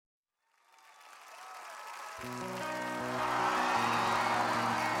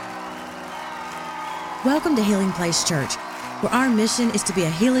Welcome to Healing Place Church, where our mission is to be a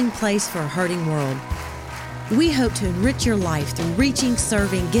healing place for a hurting world. We hope to enrich your life through reaching,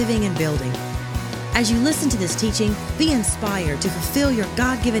 serving, giving, and building. As you listen to this teaching, be inspired to fulfill your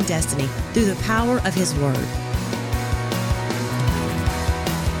God-given destiny through the power of His Word.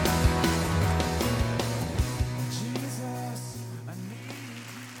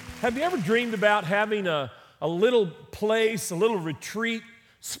 Have you ever dreamed about having a little place, a little retreat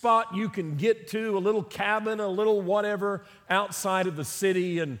spot you can get to, a little cabin, a little whatever outside of the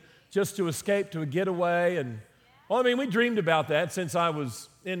city, and just to escape, to a getaway? And we dreamed about that since I was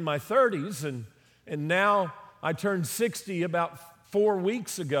in my 30s, and now I turned 60 about 4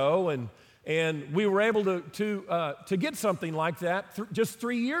 weeks ago, and we were able to get something like that just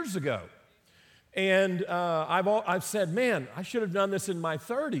 3 years ago. And I've said, man, I should have done this in my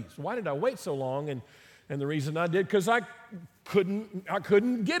 30s. Why did I wait so long? And the reason I did, because I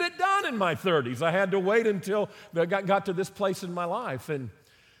couldn't get it done in my 30s. I had to wait until I got to this place in my life. And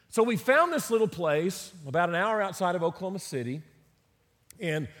so we found this little place about an hour outside of Oklahoma City.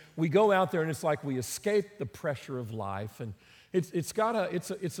 And we go out there, and it's like we escape the pressure of life. And it's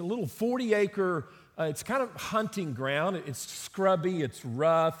a little 40-acre, it's kind of hunting ground. It's scrubby, it's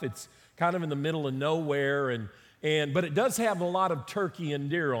rough, it's kind of in the middle of nowhere, but it does have a lot of turkey and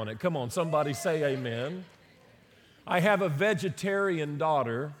deer on it. Come on, somebody say amen. I have a vegetarian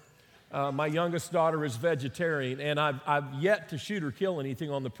daughter. My youngest daughter is vegetarian, and I've yet to shoot or kill anything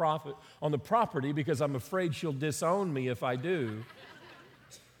on the property because I'm afraid she'll disown me if I do.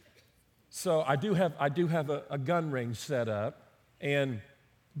 So I do have a gun range set up,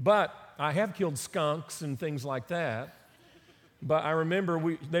 but I have killed skunks and things like that. But I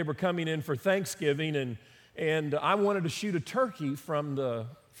remember they were coming in for Thanksgiving, and I wanted to shoot a turkey from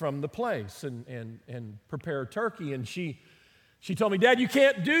the place and prepare a turkey. And she told me, Dad, you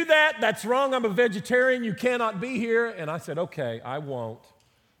can't do that. That's wrong. I'm a vegetarian. You cannot be here. And I said, okay, I won't.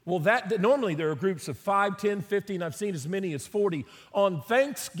 Well, normally there are groups of 5, 10, 15. I've seen as many as 40. On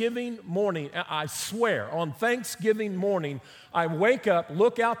Thanksgiving morning, I swear, on Thanksgiving morning, I wake up,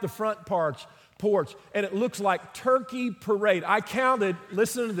 look out the front porch, and it looks like turkey parade. I counted,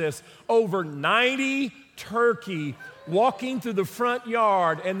 listen to this, over 90 turkey walking through the front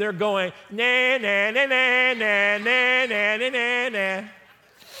yard, and they're going, na, na, na, na, na, na, na, na, na, na.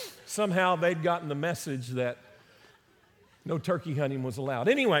 Somehow they'd gotten the message that no turkey hunting was allowed.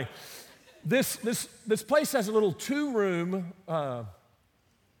 Anyway, this place has a little 2-room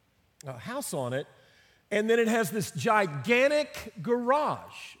house on it, and then it has this gigantic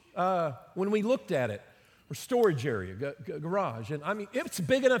garage. When we looked at it, or storage area, garage. And it's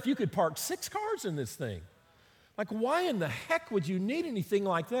big enough you could park 6 cars in this thing. Like, why in the heck would you need anything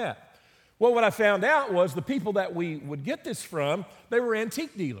like that? Well, what I found out was the people that we would get this from, they were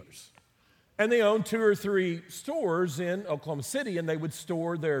antique dealers. And they owned 2 or 3 stores in Oklahoma City, and they would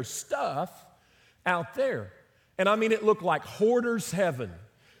store their stuff out there. And it looked like hoarder's heaven.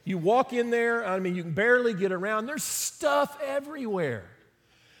 You walk in there, you can barely get around. There's stuff everywhere.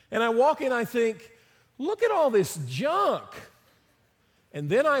 And I walk in, I think, look at all this junk. And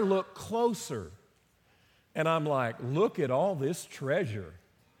then I look closer, and I'm like, look at all this treasure.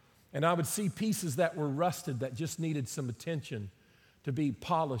 And I would see pieces that were rusted that just needed some attention to be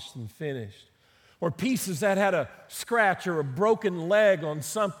polished and finished. Or pieces that had a scratch or a broken leg on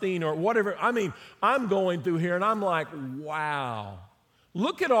something or whatever. I'm going through here, and I'm like, wow.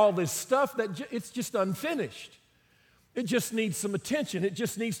 Look at all this stuff that it's just unfinished. It just needs some attention. It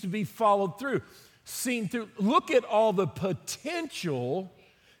just needs to be followed through, seen through. Look at all the potential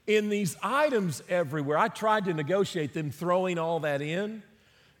in these items everywhere. I tried to negotiate them throwing all that in,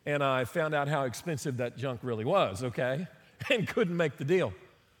 and I found out how expensive that junk really was, okay, and couldn't make the deal.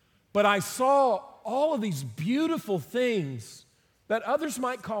 But I saw all of these beautiful things that others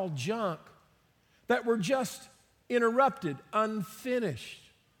might call junk that were just interrupted, unfinished.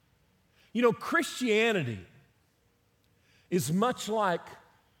 Christianity is much like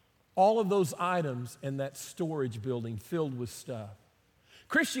all of those items in that storage building filled with stuff.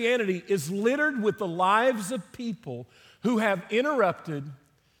 Christianity is littered with the lives of people who have interrupted,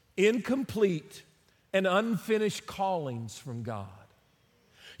 incomplete, and unfinished callings from God.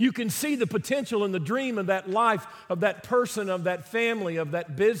 You can see the potential and the dream of that life, of that person, of that family, of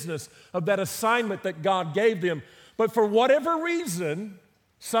that business, of that assignment that God gave them. But for whatever reason,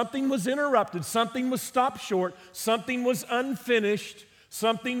 something was interrupted, something was stopped short, something was unfinished,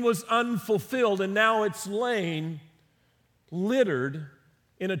 something was unfulfilled, and now it's laying littered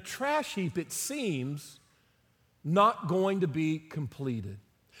in a trash heap, it seems, not going to be completed.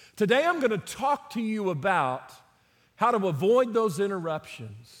 Today I'm going to talk to you about how to avoid those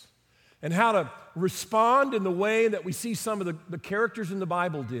interruptions and how to respond in the way that we see some of the characters in the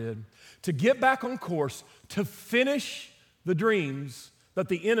Bible did, to get back on course, to finish the dreams that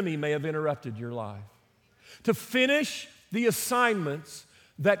the enemy may have interrupted your life, to finish the assignments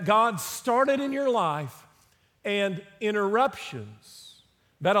that God started in your life, and interruptions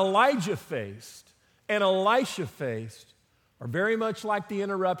that Elijah faced and Elisha faced are very much like the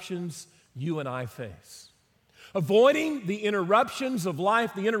interruptions you and I face. Avoiding the interruptions of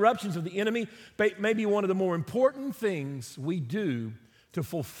life, the interruptions of the enemy, may be one of the more important things we do to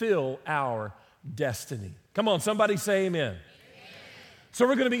fulfill our destiny. Come on, somebody say amen. Amen. So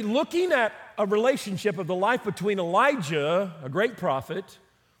we're going to be looking at a relationship of the life between Elijah, a great prophet,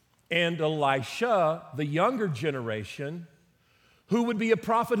 and Elisha, the younger generation, who would be a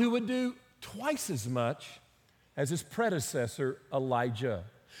prophet who would do twice as much as his predecessor, Elijah.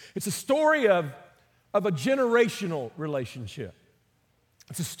 It's a story of a generational relationship.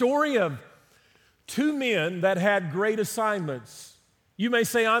 It's a story of two men that had great assignments. You may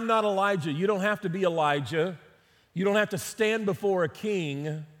say, I'm not Elijah. You don't have to be Elijah. You don't have to stand before a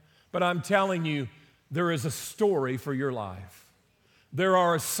king. But I'm telling you, there is a story for your life. There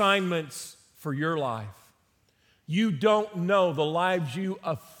are assignments for your life. You don't know the lives you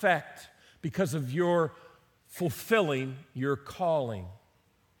affect because of your fulfilling your calling.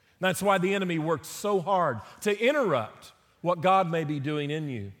 That's why the enemy works so hard to interrupt what God may be doing in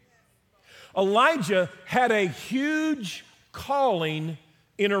you. Elijah had a huge calling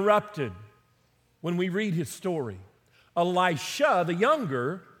interrupted when we read his story. Elisha, the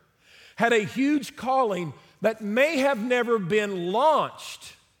younger, had a huge calling that may have never been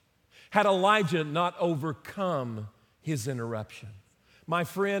launched had Elijah not overcome his interruption. My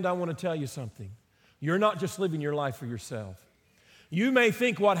friend, I want to tell you something. You're not just living your life for yourself. You may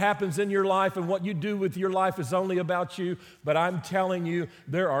think what happens in your life and what you do with your life is only about you, but I'm telling you,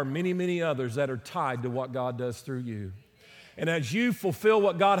 there are many, many others that are tied to what God does through you. And as you fulfill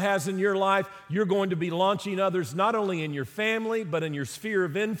what God has in your life, you're going to be launching others not only in your family, but in your sphere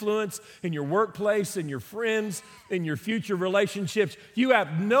of influence, in your workplace, in your friends, in your future relationships. You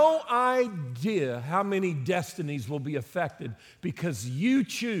have no idea how many destinies will be affected because you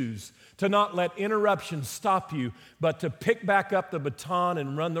choose to not let interruptions stop you, but to pick back up the baton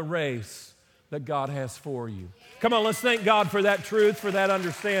and run the race that God has for you. Come on, let's thank God for that truth, for that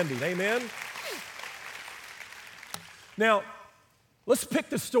understanding. Amen? Now, let's pick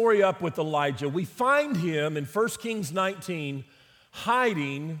the story up with Elijah. We find him in 1 Kings 19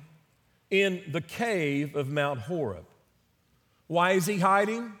 hiding in the cave of Mount Horeb. Why is he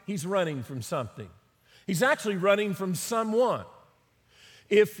hiding? He's running from something. He's actually running from someone.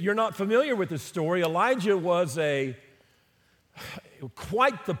 If you're not familiar with this story, Elijah was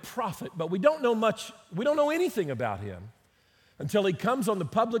quite the prophet, but we don't know anything about him until he comes on the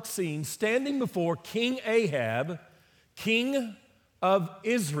public scene standing before King Ahab, king of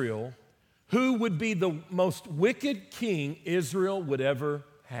Israel, who would be the most wicked king Israel would ever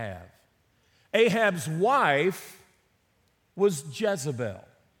have. Ahab's wife was Jezebel.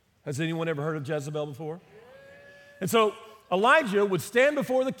 Has anyone ever heard of Jezebel before? And so Elijah would stand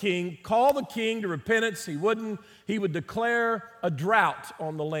before the king, call the king to repentance. He wouldn't. He would declare a drought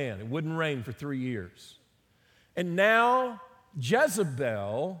on the land. It wouldn't rain for 3 years. And now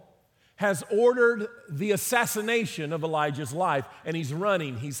Jezebel has ordered the assassination of Elijah's life, and he's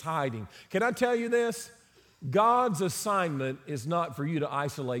running, he's hiding. Can I tell you this? God's assignment is not for you to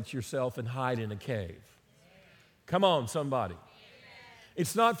isolate yourself and hide in a cave. Come on, somebody.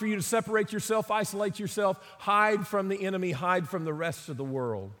 It's not for you to separate yourself, isolate yourself, hide from the enemy, hide from the rest of the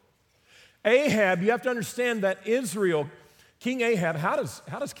world. Ahab, you have to understand that Israel, King Ahab, how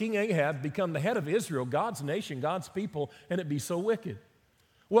does King Ahab become the head of Israel, God's nation, God's people, and it be so wicked?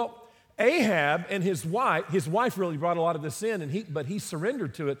 Well, Ahab and his wife really brought a lot of this in, but he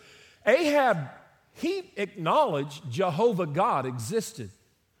surrendered to it. Ahab, he acknowledged Jehovah God existed.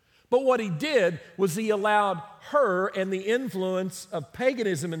 But what he did was he allowed her and the influence of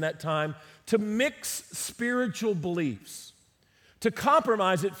paganism in that time to mix spiritual beliefs, to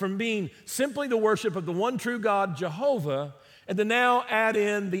compromise it from being simply the worship of the one true God, Jehovah, and to now add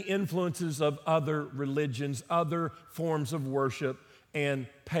in the influences of other religions, other forms of worship, and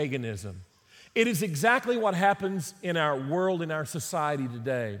paganism. It is exactly what happens in our world, in our society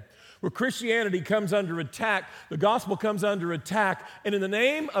today, where Christianity comes under attack, the gospel comes under attack, and in the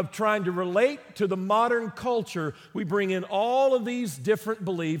name of trying to relate to the modern culture, we bring in all of these different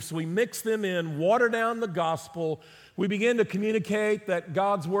beliefs, we mix them in, water down the gospel. We begin to communicate that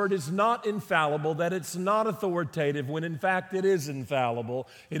God's word is not infallible, that it's not authoritative, when in fact it is infallible,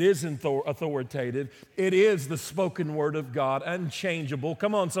 it is authoritative, it is the spoken word of God, unchangeable.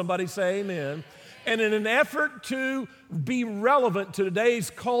 Come on, somebody say amen. And in an effort to be relevant to today's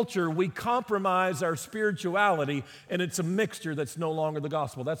culture, we compromise our spirituality, and it's a mixture that's no longer the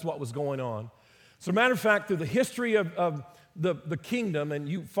gospel. That's what was going on. So, as a matter of fact, through the history of the kingdom, and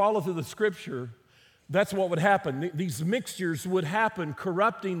you follow through the scripture, that's what would happen. These mixtures would happen,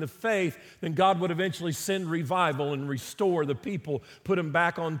 corrupting the faith. Then God would eventually send revival and restore the people, put them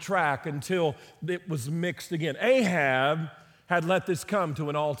back on track until it was mixed again. Ahab had let this come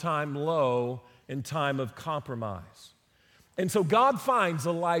to an all-time low in time of compromise. And so God finds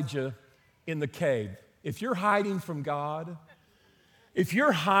Elijah in the cave. If you're hiding from God, if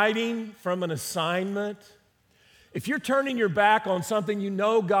you're hiding from an assignment, if you're turning your back on something you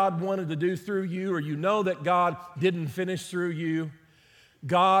know God wanted to do through you, or you know that God didn't finish through you,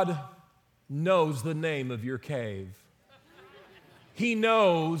 God knows the name of your cave. He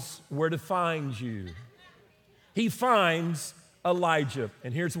knows where to find you. He finds Elijah,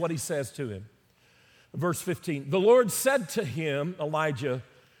 and here's what he says to him. Verse 15, the Lord said to him, Elijah,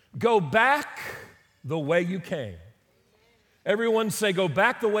 go back the way you came. Everyone say, go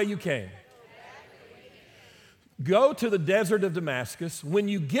back the way you came. Go to the desert of Damascus. When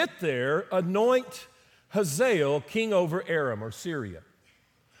you get there, anoint Hazael king over Aram or Syria.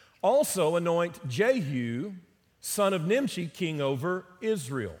 Also anoint Jehu, son of Nimshi, king over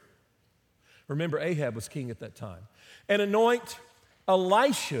Israel. Remember, Ahab was king at that time. And anoint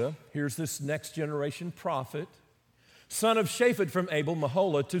Elisha, here's this next generation prophet, son of Shaphat from Abel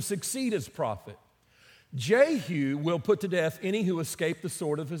Meholah, to succeed as prophet. Jehu will put to death any who escape the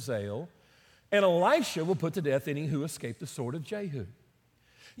sword of Hazael, and Elisha will put to death any who escape the sword of Jehu.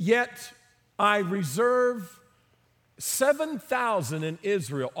 Yet I reserve 7,000 in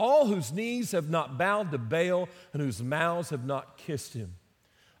Israel, all whose knees have not bowed to Baal and whose mouths have not kissed him.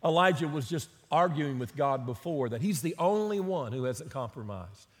 Elijah was just arguing with God before that he's the only one who hasn't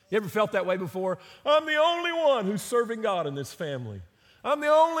compromised. You ever felt that way before? I'm the only one who's serving God in this family. I'm the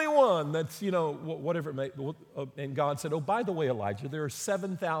only one that's, whatever it may be. And God said, oh, by the way, Elijah, there are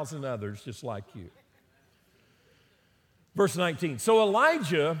 7,000 others just like you. Verse 19, so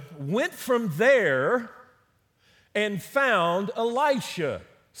Elijah went from there and found Elisha,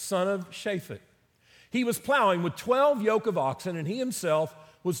 son of Shaphat. He was plowing with 12 yoke of oxen, and he himself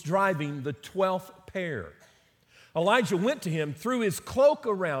was driving the 12th pair. Elijah went to him, threw his cloak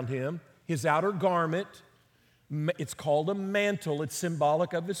around him, his outer garment. It's called a mantle. It's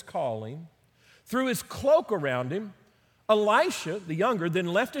symbolic of his calling. Threw his cloak around him. Elisha, the younger, then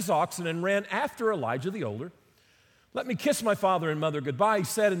left his oxen and ran after Elijah, the older. Let me kiss my father and mother goodbye, he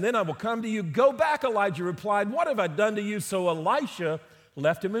said, and then I will come to you. Go back, Elijah replied. What have I done to you? So Elisha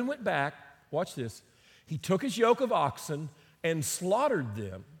left him and went back. Watch this. He took his yoke of oxen and slaughtered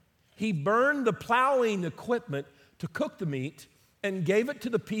them. He burned the plowing equipment to cook the meat and gave it to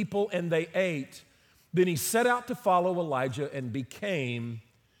the people, and they ate. Then he set out to follow Elijah and became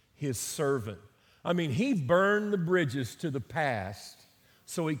his servant. I mean, he burned the bridges to the past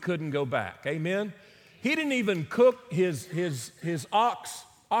so he couldn't go back. Amen? He didn't even cook his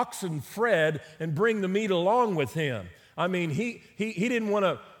oxen Fred and bring the meat along with him. I mean, he didn't want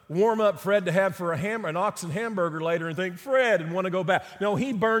to warm up Fred to have for an oxen hamburger later and think, Fred, and want to go back. No,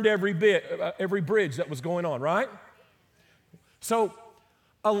 he burned every bridge that was going on, right? So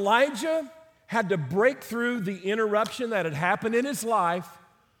Elijah had to break through the interruption that had happened in his life,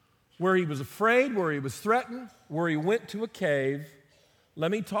 where he was afraid, where he was threatened, where he went to a cave.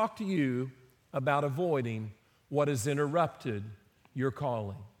 Let me talk to you about avoiding what has interrupted your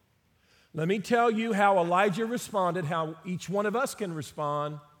calling. Let me tell you how Elijah responded, how each one of us can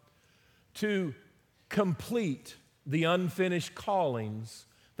respond to complete the unfinished callings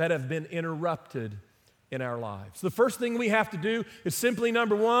that have been interrupted in our lives. The first thing we have to do is simply,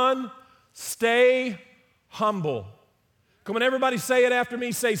 number one, stay humble. Come on, everybody say it after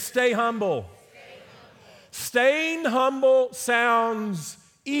me. Say, stay humble. Stay humble. Staying humble sounds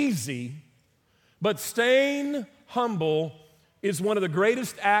easy, but staying humble is one of the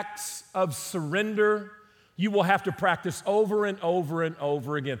greatest acts of surrender you will have to practice over and over and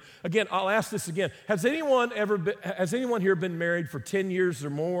over again. Again, I'll ask this again. Has anyone here been married for 10 years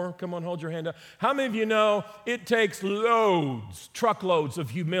or more? Come on, hold your hand up. How many of you know it takes truckloads of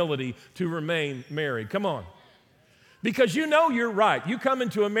humility to remain married? Come on. Because you know you're right. You come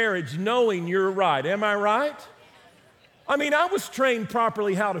into a marriage knowing you're right. Am I right? I mean, I was trained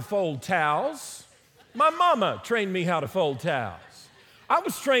properly how to fold towels. My mama trained me how to fold towels. I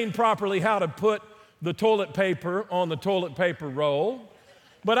was trained properly how to put the toilet paper on the toilet paper roll.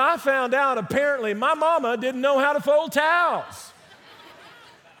 But I found out apparently my mama didn't know how to fold towels.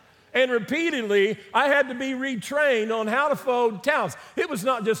 And repeatedly, I had to be retrained on how to fold towels. It was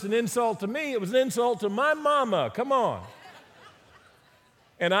not just an insult to me, it was an insult to my mama. Come on.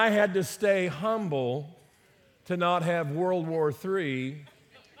 And I had to stay humble to not have World War III.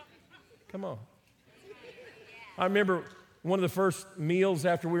 Come on. I remember one of the first meals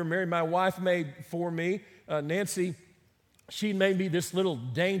after we were married, my wife made for me, Nancy, she made me this little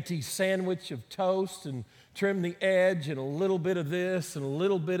dainty sandwich of toast and trimmed the edge and a little bit of this and a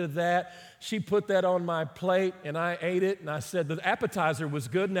little bit of that. She put that on my plate and I ate it and I said, the appetizer was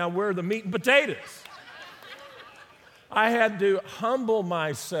good, now where are the meat and potatoes? I had to humble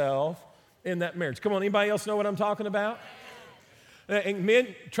myself in that marriage. Come on, anybody else know what I'm talking about? And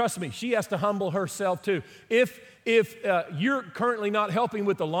men, trust me, she has to humble herself too. If you're currently not helping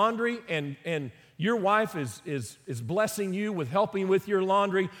with the laundry and your wife is blessing you with helping with your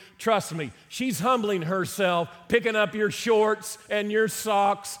laundry, trust me, she's humbling herself, picking up your shorts and your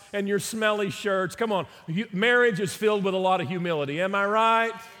socks and your smelly shirts. Come on, marriage is filled with a lot of humility. Am I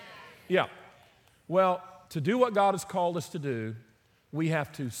right? Yeah. Well, to do what God has called us to do, we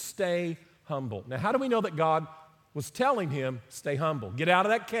have to stay humble. Now, how do we know that God was telling him, stay humble? Get out of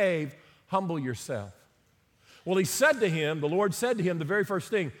that cave, humble yourself. Well, he said to him, the Lord said to him the very first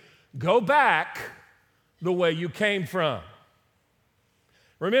thing, go back the way you came from.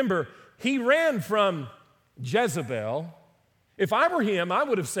 Remember, he ran from Jezebel. If I were him, I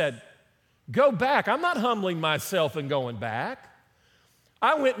would have said, go back. I'm not humbling myself and going back.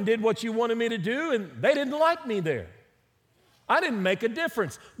 I went and did what you wanted me to do, and they didn't like me there. I didn't make a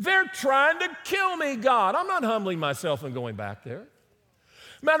difference. They're trying to kill me, God. I'm not humbling myself and going back there.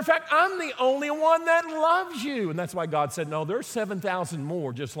 Matter of fact, I'm the only one that loves you. And that's why God said, no, there's 7,000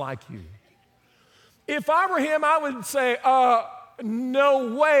 more just like you. If I were him, I would say,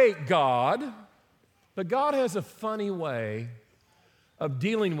 no way, God. But God has a funny way of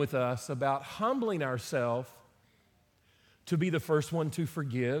dealing with us about humbling ourselves to be the first one to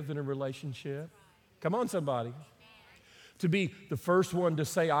forgive in a relationship. Come on, somebody. To be the first one to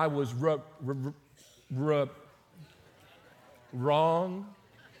say I was wrong.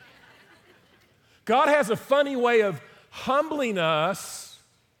 God has a funny way of humbling us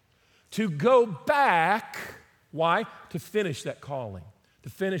to go back. Why? To finish that calling, to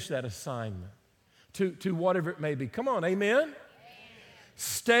finish that assignment, to whatever it may be. Come on, amen?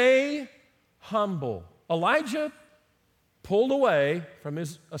 Stay humble. Elijah pulled away from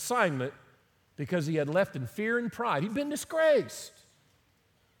his assignment because he had left in fear and pride. He'd been disgraced.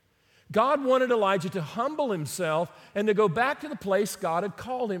 God wanted Elijah to humble himself and to go back to the place God had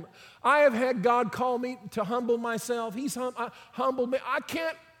called him. I have had God call me to humble myself. He's humbled me. I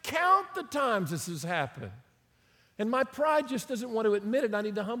can't count the times this has happened. And my pride just doesn't want to admit it. I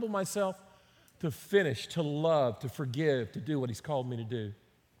need to humble myself to finish, to love, to forgive, to do what he's called me to do.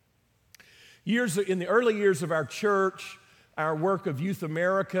 In the early years of our church, our work of Youth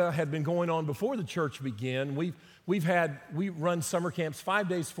America had been going on before the church began. We run summer camps 5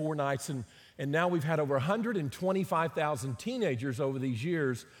 days, 4 nights, and now we've had over 125,000 teenagers over these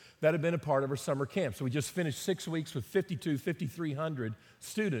years that have been a part of our summer camp. So we just finished 6 weeks with 5,300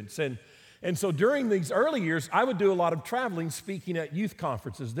 students. And so during these early years, I would do a lot of traveling, speaking at youth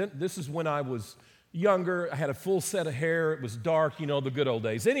conferences. This is when I was younger. I had a full set of hair. It was dark, the good old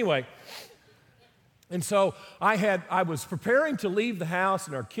days. Anyway, and so I was preparing to leave the house,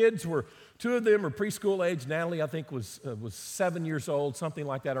 and our kids were, 2 of them were preschool age. Natalie, I think, was 7 years old, something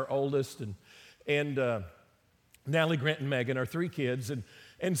like that, our oldest, and Natalie, Grant, and Megan, our 3 kids.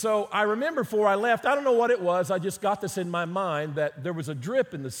 And so I remember before I left, I don't know what it was, I just got this in my mind that there was a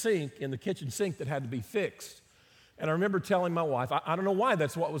drip in the kitchen sink that had to be fixed. And I remember telling my wife, I don't know why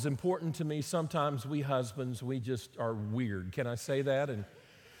that's what was important to me. Sometimes we husbands, we just are weird. Can I say that? And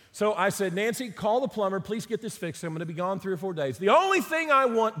so I said, Nancy, call the plumber. Please get this fixed. I'm going to be gone 3 or 4 days. The only thing I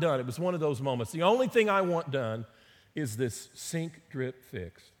want done, it was one of those moments, the only thing I want done is this sink drip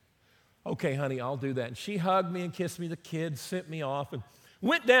fixed. Okay, honey, I'll do that. And she hugged me and kissed me. The kids sent me off and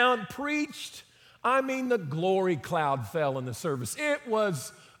went down, preached. I mean, the glory cloud fell in the service. It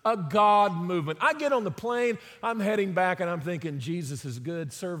was a God movement. I get on the plane. I'm heading back, and I'm thinking, Jesus is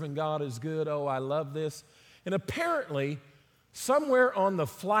good. Serving God is good. Oh, I love this. And apparently, somewhere on the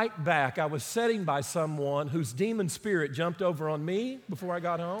flight back, I was sitting by someone whose demon spirit jumped over on me before I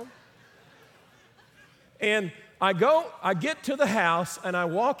got home. And I get to the house, and I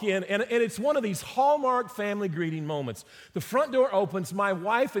walk in, and it's one of these Hallmark family greeting moments. The front door opens, my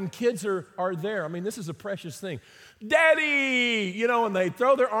wife and kids are there. I mean, this is a precious thing. Daddy, and they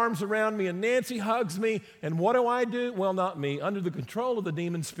throw their arms around me, and Nancy hugs me, and what do? Well, not me. Under the control of the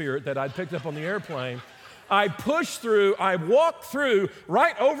demon spirit that I'd picked up on the airplane, I push through, I walk through,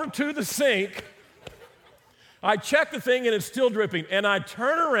 right over to the sink. I check the thing, and it's still dripping, and I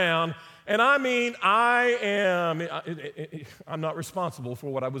turn around, and I'm not responsible for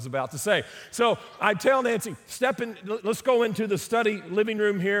what I was about to say. So I tell Nancy, step in, let's go into the study living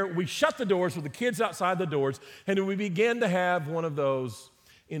room here. We shut the doors with the kids outside the doors, and we begin to have one of those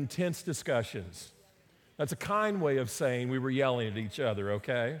intense discussions. That's a kind way of saying we were yelling at each other,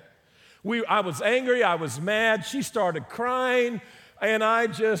 okay? I was angry, I was mad, she started crying, and I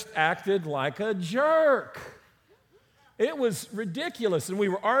just acted like a jerk. It was ridiculous, and we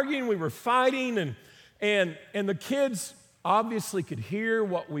were arguing, we were fighting, and the kids obviously could hear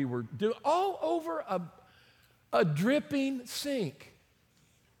what we were doing, all over a dripping sink.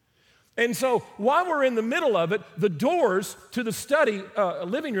 And so while we're in the middle of it, the doors to the study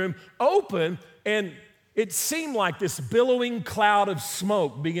living room open, and it seemed like this billowing cloud of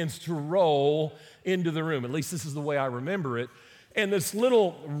smoke begins to roll into the room. At least this is the way I remember it. And this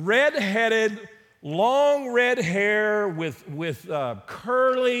little red-headed, long red hair with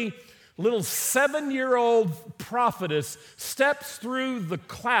curly little 7-year-old prophetess steps through the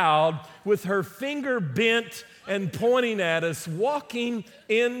cloud with her finger bent and pointing at us, walking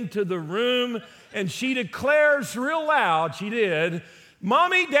into the room, and she declares real loud, she did,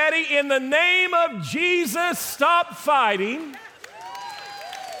 "Mommy, Daddy, in the name of Jesus, stop fighting."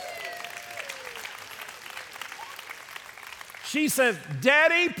 She says,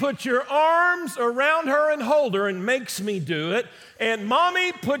 "Daddy, put your arms around her and hold her," and makes me do it. And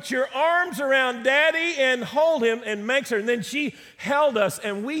Mommy, put your arms around Daddy and hold him, and makes her. And then she held us,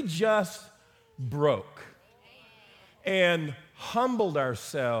 and we just broke and humbled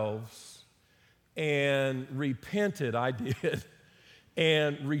ourselves and repented, I did,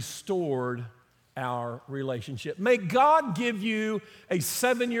 and restored our relationship. May God give you a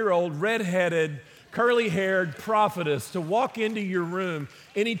 7-year-old, red-headed, curly-haired prophetess to walk into your room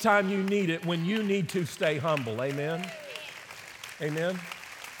anytime you need it when you need to stay humble. Amen? Amen?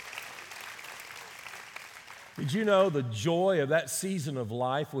 Did you know the joy of that season of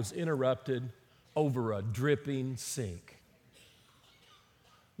life was interrupted over a dripping sink?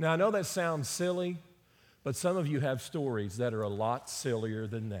 Now, I know that sounds silly, but some of you have stories that are a lot sillier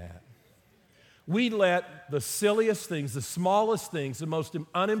than that. We let the silliest things, the smallest things, the most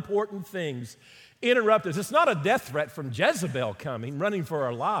unimportant things interrupt us. It's not a death threat from Jezebel coming, running for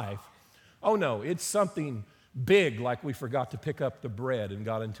our life. Oh no, it's something big, like we forgot to pick up the bread and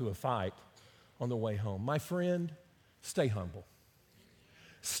got into a fight on the way home. My friend, stay humble.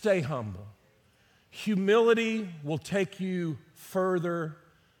 Stay humble. Humility will take you further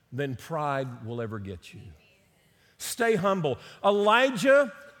than pride will ever get you. Stay humble.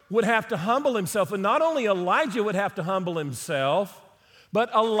 Elijah would have to humble himself, and not only Elijah would have to humble himself, but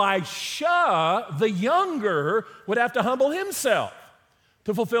Elisha, the younger, would have to humble himself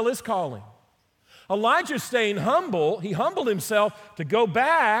to fulfill his calling. Elijah staying humble, he humbled himself to go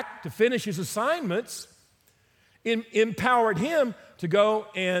back to finish his assignments, empowered him to go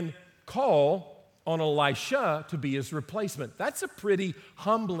and call on Elisha to be his replacement. That's a pretty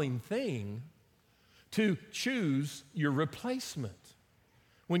humbling thing, to choose your replacement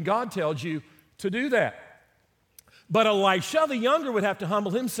when God tells you to do that. But Elisha, the younger, would have to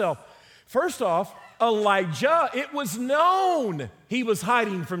humble himself. First off, Elijah, it was known he was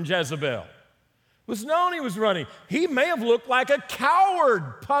hiding from Jezebel. It was known he was running. He may have looked like a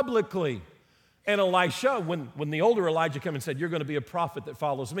coward publicly. And Elisha, when the older Elijah came and said, "You're going to be a prophet that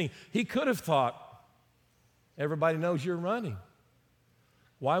follows me," he could have thought, "Everybody knows you're running.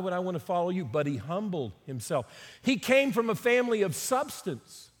 Why would I want to follow you?" But he humbled himself. He came from a family of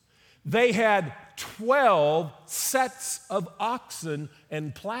substance. They had 12 sets of oxen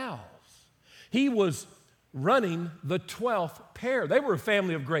and plows. He was running the 12th pair. They were a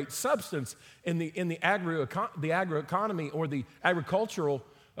family of great substance in the agro-economy or the agricultural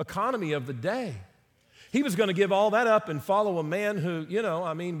economy of the day. He was going to give all that up and follow a man who,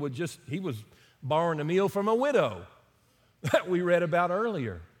 he was borrowing a meal from a widow that we read about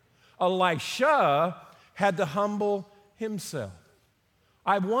earlier. Elisha had to humble himself.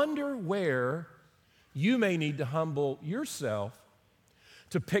 I wonder where you may need to humble yourself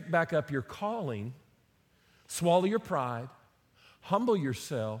to pick back up your calling, swallow your pride, humble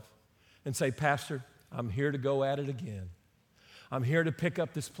yourself, and say, "Pastor, I'm here to go at it again. I'm here to pick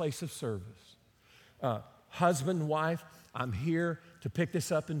up this place of service." husband, wife, I'm here to pick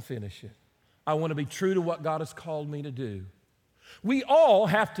this up and finish it. I want to be true to what God has called me to do. We all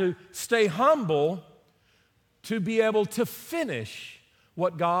have to stay humble to be able to finish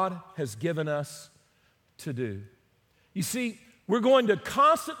what God has given us to do. You see, we're going to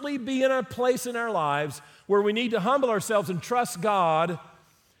constantly be in a place in our lives where we need to humble ourselves and trust God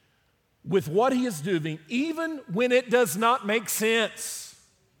with what He is doing, even when it does not make sense.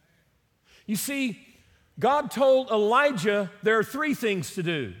 You see, God told Elijah there are 3 things to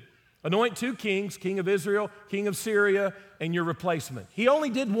do. Anoint 2 kings, king of Israel, king of Syria, and your replacement. He only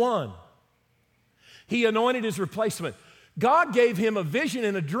did one. He anointed his replacement. God gave him a vision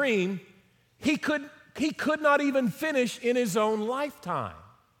and a dream he could not even finish in his own lifetime.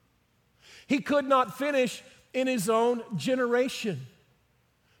 He could not finish in his own generation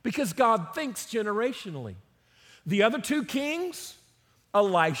because God thinks generationally. The other 2 kings,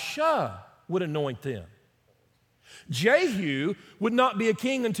 Elisha would anoint them. Jehu would not be a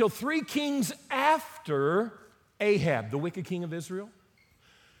king until 3 kings after Ahab, the wicked king of Israel.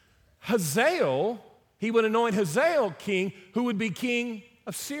 Hazael, he would anoint Hazael king, who would be king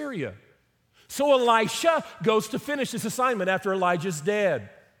of Syria. So Elisha goes to finish this assignment after Elijah's dead.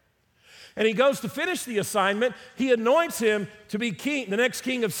 And he goes to finish the assignment. He anoints him to be king, the next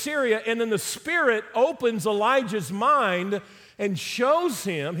king of Syria, and then the Spirit opens Elijah's mind and shows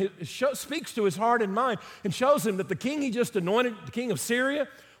him, speaks to his heart and mind, and shows him that the king he just anointed, the king of Syria,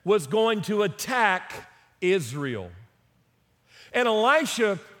 was going to attack Israel. And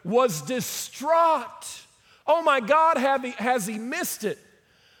Elisha was distraught. Oh my God, has he missed it?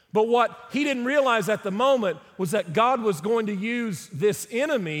 But what he didn't realize at the moment was that God was going to use this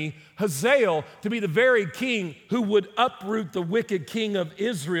enemy, Hazael, to be the very king who would uproot the wicked king of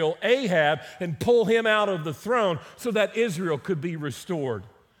Israel, Ahab, and pull him out of the throne so that Israel could be restored.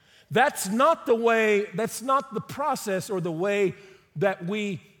 That's not the process or the way that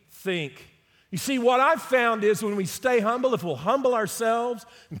we think. You see, what I've found is when we stay humble, if we'll humble ourselves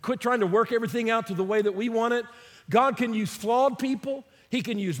and quit trying to work everything out to the way that we want it, God can use flawed people. He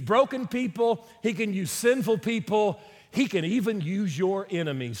can use broken people. He can use sinful people. He can even use your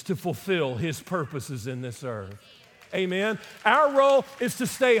enemies to fulfill His purposes in this earth. Amen. Our role is to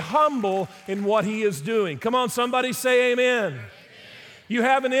stay humble in what He is doing. Come on, somebody say amen. You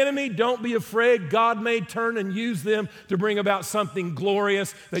have an enemy, don't be afraid. God may turn and use them to bring about something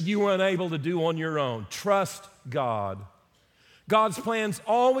glorious that you were unable to do on your own. Trust God. God's plans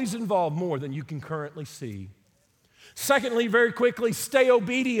always involve more than you can currently see. Secondly, very quickly, stay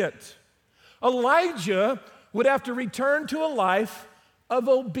obedient. Elijah would have to return to a life of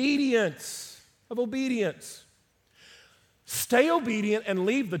obedience. Stay obedient and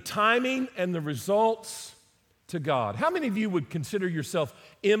leave the timing and the results to God. How many of you would consider yourself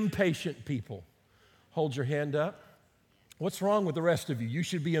impatient people? Hold your hand up. What's wrong with the rest of you? You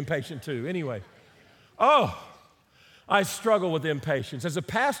should be impatient too. Anyway, I struggle with impatience. As a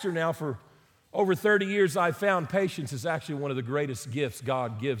pastor now for over 30 years, I've found patience is actually one of the greatest gifts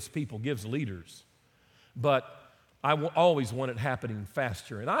God gives people, gives leaders. But I will always want it happening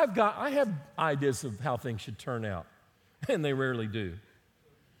faster. And I have ideas of how things should turn out, and they rarely do.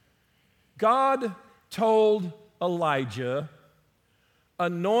 God told Elijah,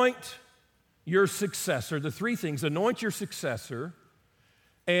 anoint your successor. The 3 things, anoint your successor.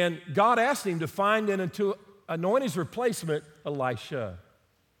 And God asked him to find and to anoint his replacement, Elisha.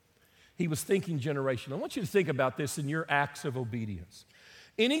 He was thinking generational. I want you to think about this in your acts of obedience.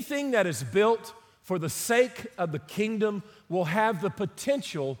 Anything that is built for the sake of the kingdom will have the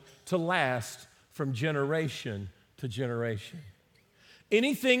potential to last from generation to generation.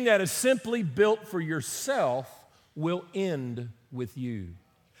 Anything that is simply built for yourself will end with you.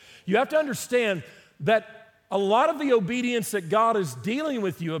 You have to understand that a lot of the obedience that God is dealing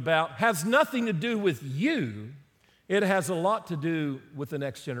with you about has nothing to do with you. It has a lot to do with the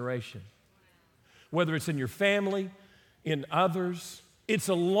next generation. Whether it's in your family, in others, it's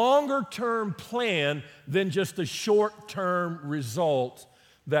a longer-term plan than just a short-term result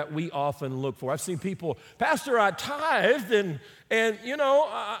that we often look for. I've seen people, Pastor, I tithed and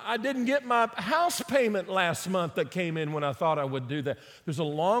I didn't get my house payment last month that came in when I thought I would do that. There's a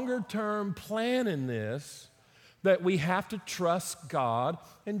longer-term plan in this that we have to trust God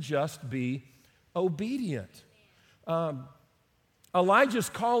and just be obedient. Elijah's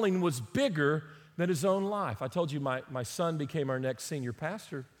calling was bigger than his own life. I told you my son became our next senior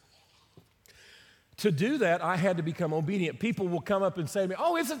pastor. To do that, I had to become obedient. People will come up and say to me,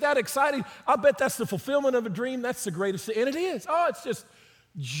 oh, isn't that exciting? I'll bet that's the fulfillment of a dream. That's the greatest thing. And it is. Oh, it's just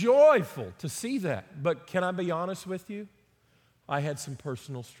joyful to see that. But can I be honest with you? I had some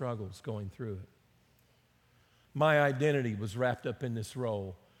personal struggles going through it. My identity was wrapped up in this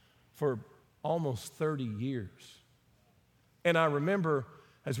role for almost 30 years. And I remember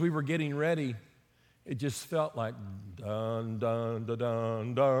as we were getting ready, it just felt like dun, dun, dun,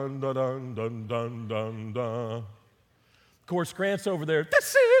 dun, dun, dun, dun, dun, dun, dun, dun. Of course, Grant's over there, this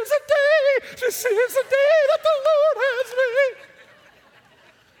is the day that the Lord has made.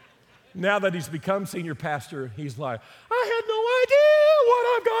 Now that he's become senior pastor, he's like, I had no idea what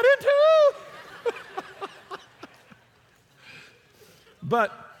I've got into.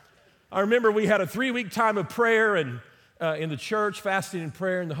 But I remember we had a 3-week time of prayer and in the church, fasting and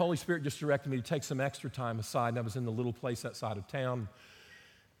prayer, and the Holy Spirit just directed me to take some extra time aside, and I was in the little place outside of town.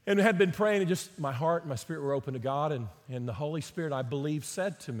 And I had been praying, and just my heart and my spirit were open to God, and the Holy Spirit, I believe,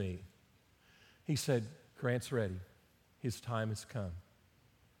 said to me, he said, Grant's ready. His time has come.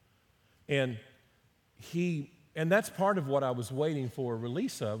 And that's part of what I was waiting for a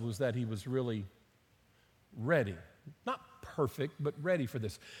release of, was that he was really ready. Not perfect, but ready for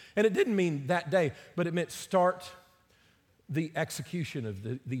this. And it didn't mean that day, but it meant start the execution of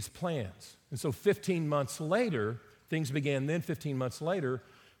these plans. And so 15 months later, things began then. 15 months later,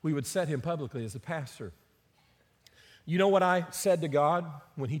 we would set him publicly as a pastor. You know what I said to God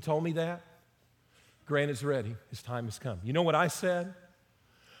when he told me that? Grant is ready. His time has come. You know what I said?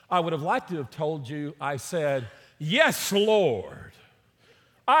 I would have liked to have told you, I said, yes, Lord,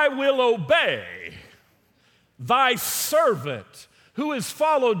 I will obey. Thy servant who has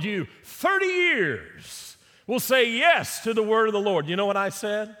followed you 30 years will say yes to the word of the Lord. You know what I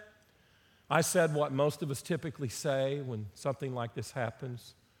said? I said what most of us typically say when something like this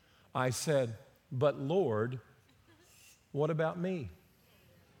happens. I said, but Lord, what about me?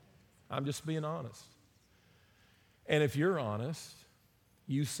 I'm just being honest. And if you're honest,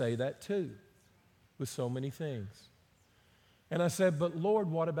 you say that too with so many things. And I said, but Lord,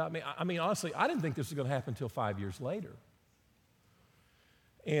 what about me? I mean, honestly, I didn't think this was going to happen until 5 years later.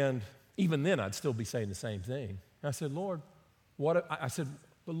 And even then, I'd still be saying the same thing. And I said, Lord, but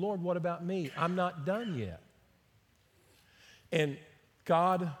Lord, what about me? I'm not done yet. And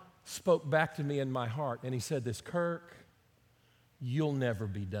God spoke back to me in my heart, and he said this, Kirk, you'll never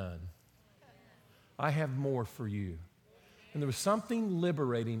be done. I have more for you. And there was something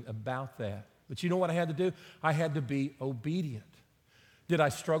liberating about that. But you know what I had to do? I had to be obedient. Did I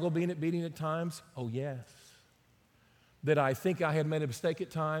struggle being obedient at times? Oh, yes. Did I think I had made a mistake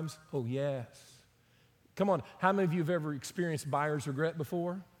at times? Oh, yes. Come on, how many of you have ever experienced buyer's regret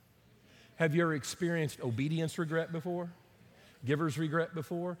before? Have you ever experienced obedience regret before? Giver's regret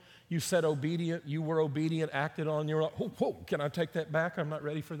before? You said obedient, you were obedient, acted on your own. Whoa, can I take that back? I'm not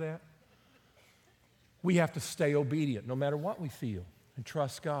ready for that. We have to stay obedient no matter what we feel and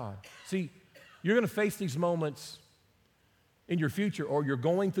trust God. See, you're going to face these moments in your future, or you're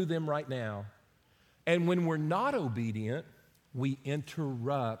going through them right now. And when we're not obedient, we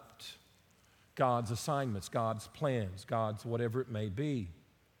interrupt God's assignments, God's plans, God's whatever it may be.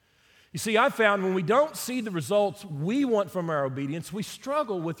 You see, I found when we don't see the results we want from our obedience, we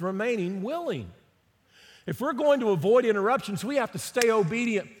struggle with remaining willing. If we're going to avoid interruptions, we have to stay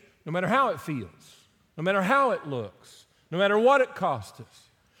obedient no matter how it feels, no matter how it looks, no matter what it costs us.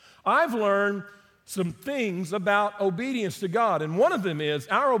 I've learned some things about obedience to God, and one of them is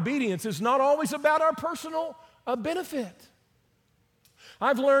our obedience is not always about our personal benefit.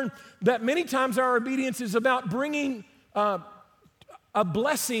 I've learned that many times our obedience is about bringing a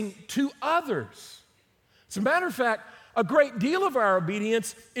blessing to others. As a matter of fact, a great deal of our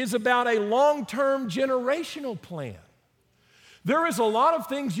obedience is about a long-term generational plan. There is a lot of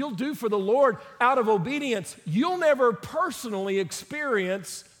things you'll do for the Lord out of obedience. You'll never personally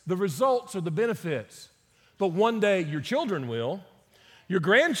experience the results or the benefits. But one day your children will, your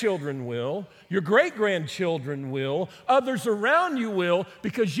grandchildren will, your great-grandchildren will, others around you will,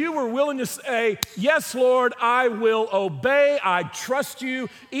 because you were willing to say, yes, Lord, I will obey, I trust you,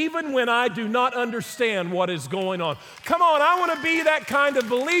 even when I do not understand what is going on. Come on, I want to be that kind of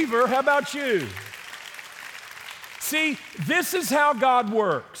believer. How about you? See, this is how God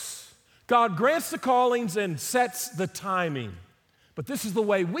works. God grants the callings and sets the timing. But this is the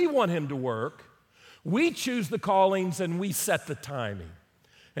way we want him to work. We choose the callings and we set the timing.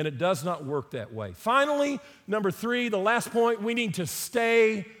 And it does not work that way. Finally, number 3, the last point, we need to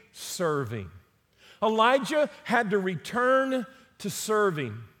stay serving. Elijah had to return to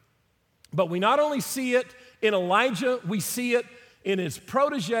serving. But we not only see it in Elijah, we see it in his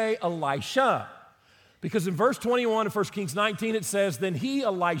protege, Elisha. Because in verse 21 of 1 Kings 19, it says, then he,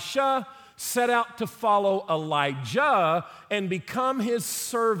 Elisha, set out to follow Elijah and become his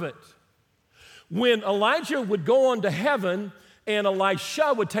servant. When Elijah would go on to heaven and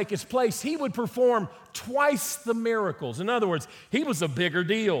Elisha would take his place, he would perform twice the miracles. In other words, he was a bigger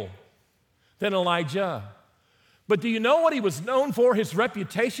deal than Elijah. But do you know what he was known for, his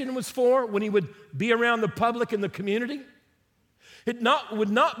reputation was for, when he would be around the public and the community? It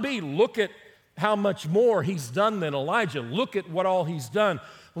would not be, look at how much more he's done than Elijah. Look at what all he's done.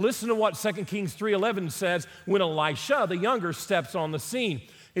 Listen to what 2 Kings 3:11 says when Elisha, the younger, steps on the scene.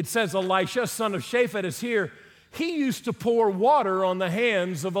 It says, Elisha, son of Shaphat, is here. He used to pour water on the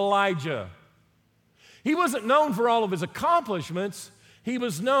hands of Elijah. He wasn't known for all of his accomplishments. He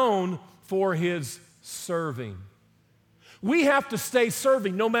was known for his serving. We have to stay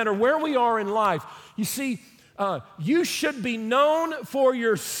serving no matter where we are in life. You see, you should be known for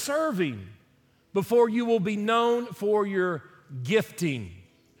your serving before you will be known for your gifting.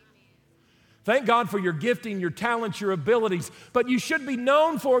 Thank God for your gifting, your talents, your abilities, but you should be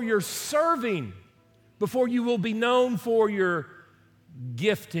known for your serving before you will be known for your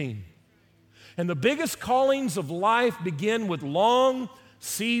gifting. And the biggest callings of life begin with long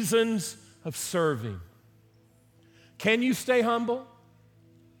seasons of serving. Can you stay humble?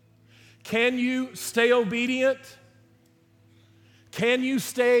 Can you stay obedient? Can you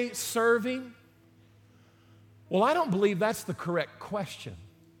stay serving? Well, I don't believe that's the correct question.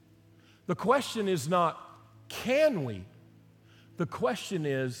 The question is not, can we? The question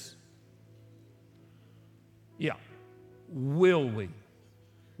is, will we?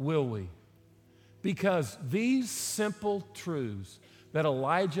 Will we? Because these simple truths that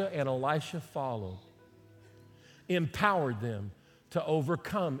Elijah and Elisha followed empowered them to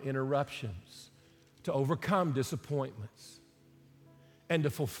overcome interruptions, to overcome disappointments, and to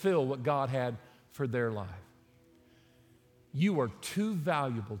fulfill what God had for their life. You are too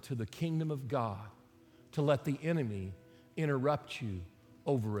valuable to the kingdom of God to let the enemy interrupt you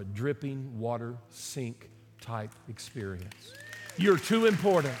over a dripping water sink type experience. You're too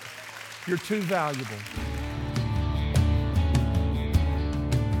important. You're too valuable.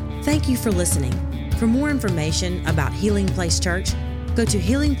 Thank you for listening. For more information about Healing Place Church, go to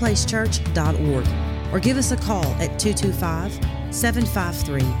healingplacechurch.org or give us a call at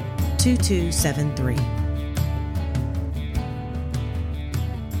 225-753-2273.